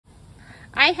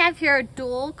I have here a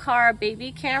dual car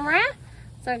baby camera.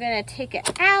 So I'm gonna take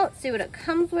it out, see what it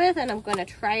comes with, and I'm gonna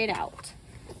try it out.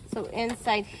 So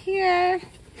inside here,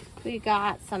 we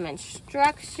got some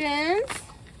instructions.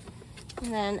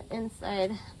 And then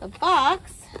inside the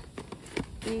box,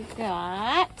 we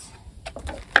got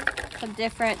some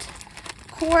different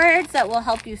cords that will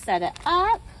help you set it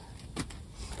up.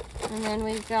 And then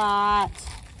we got,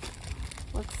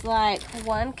 looks like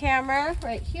one camera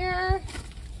right here.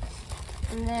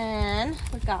 And then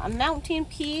we got a mounting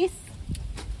piece,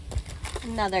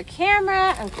 another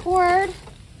camera and cord.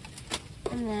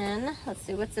 And then, let's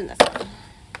see what's in this one.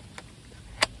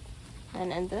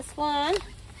 And in this one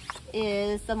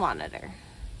is the monitor.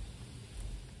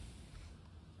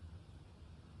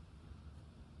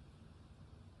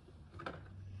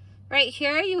 Right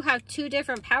here you have two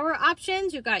different power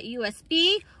options. You've got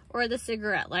USB or the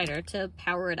cigarette lighter to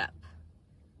power it up.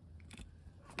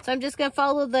 So I'm just going to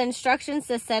follow the instructions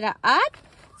to set it up.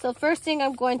 So first thing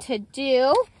I'm going to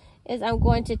do is I'm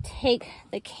going to take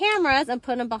the cameras and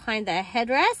put them behind the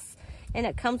headrests, and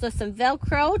it comes with some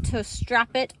Velcro to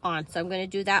strap it on. So I'm going to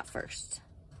do that first.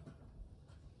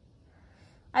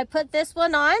 I put this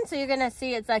one on, so you're going to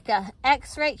see it's like a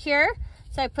X right here.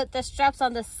 So I put the straps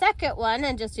on the second one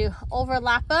and just you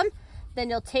overlap them. Then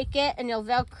you'll take it and you'll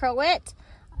Velcro it.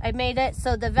 I made it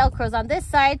so the Velcro's on this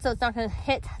side, so it's not going to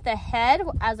hit the head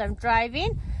as I'm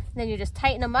driving. Then you just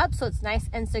tighten them up so it's nice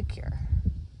and secure.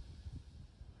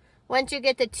 Once you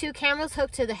get the two cameras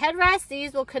hooked to the headrest,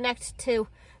 these will connect to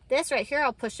this right here.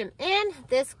 I'll push them in.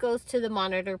 This goes to the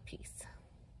monitor piece.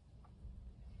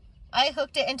 I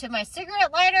hooked it into my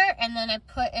cigarette lighter, and then I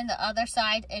put in the other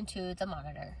side into the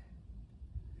monitor.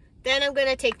 Then I'm going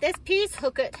to take this piece,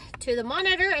 hook it to the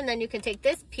monitor, and then you can take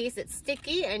this piece, it's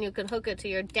sticky, and you can hook it to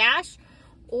your dash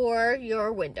or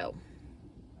your window.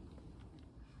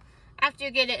 After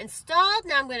you get it installed,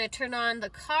 now I'm going to turn on the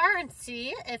car and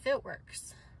see if it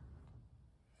works.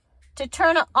 To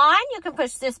turn it on, you can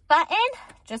push this button,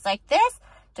 just like this,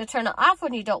 to turn it off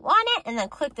when you don't want it, and then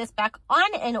click this back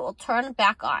on, and it will turn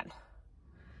back on.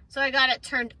 So I got it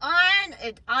turned on,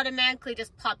 it automatically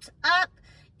just pops up.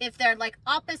 If they're like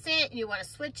opposite and you want to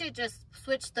switch it, just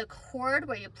switch the cord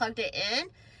where you plugged it in.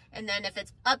 And then if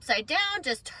it's upside down,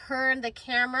 just turn the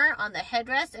camera on the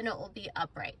headrest and it will be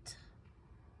upright.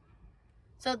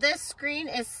 So this screen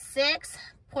is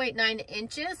 6.9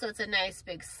 inches, so it's a nice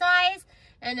big size,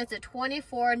 and it's a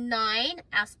 24:9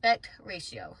 aspect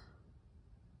ratio.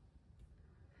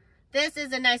 This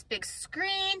is a nice big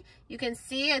screen. You can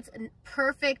see it's a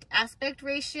perfect aspect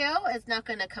ratio. It's not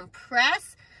going to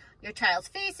compress your child's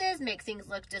faces, make things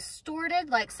look distorted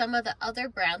like some of the other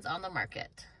brands on the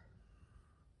market.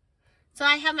 So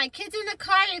I have my kids in the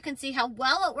car. You can see how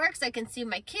well it works. I can see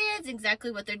my kids, exactly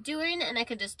what they're doing, and I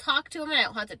can just talk to them and I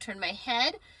don't have to turn my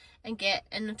head and get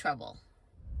into trouble.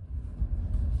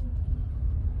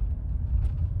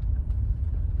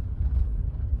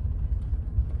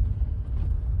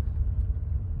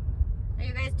 Are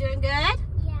you guys doing good?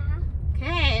 Yeah.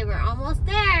 Okay, we're almost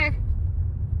there.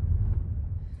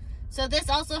 So this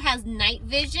also has night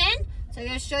vision. So I'm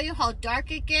going to show you how dark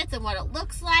it gets and what it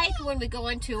looks like when we go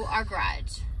into our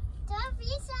garage.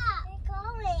 Lisa, we're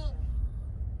going.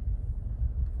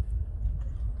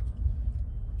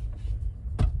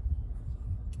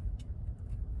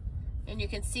 And you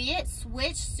can see it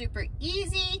switch super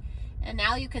easy. And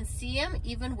now you can see them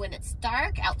even when it's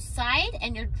dark outside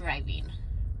and you're driving.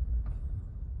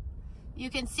 You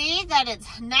can see that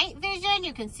it's night vision.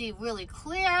 You can see really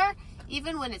clear,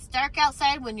 even when it's dark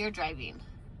outside when you're driving.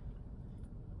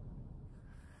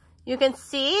 You can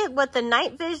see with the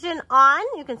night vision on,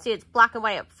 you can see it's black and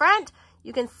white up front.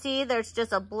 You can see there's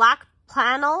just a black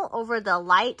panel over the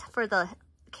light for the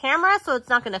camera, so it's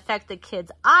not going to affect the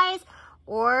kids' eyes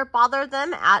or bother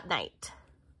them at night.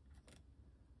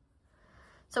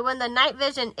 So when the night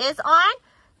vision is on,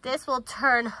 this will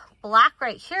turn black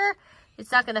right here.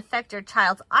 It's not going to affect your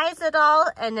child's eyes at all,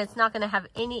 and it's not going to have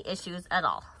any issues at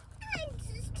all.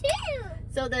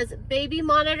 So this baby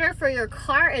monitor for your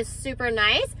car is super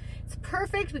nice. It's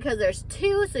perfect because there's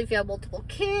two, so if you have multiple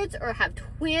kids or have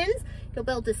twins, you'll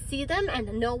be able to see them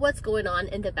and know what's going on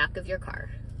in the back of your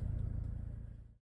car.